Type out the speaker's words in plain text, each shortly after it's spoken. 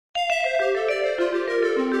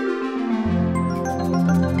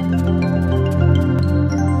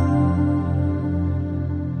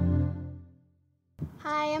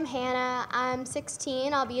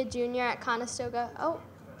16. I'll be a junior at Conestoga. Oh.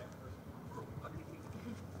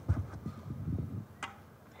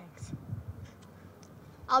 Thanks.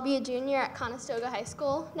 I'll be a junior at Conestoga High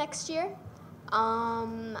School next year.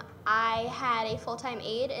 I had a full-time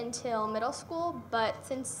aide until middle school, but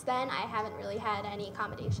since then I haven't really had any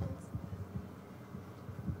accommodations.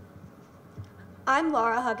 I'm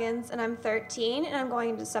Laura Huggins, and I'm 13, and I'm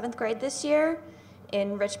going into 7th grade this year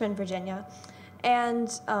in Richmond, Virginia. And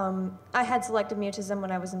I had selective mutism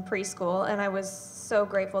when I was in preschool, and I was so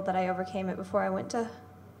grateful that I overcame it before I went to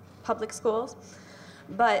public schools.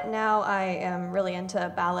 But now I am really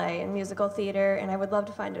into ballet and musical theater, and I would love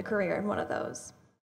to find a career in one of those.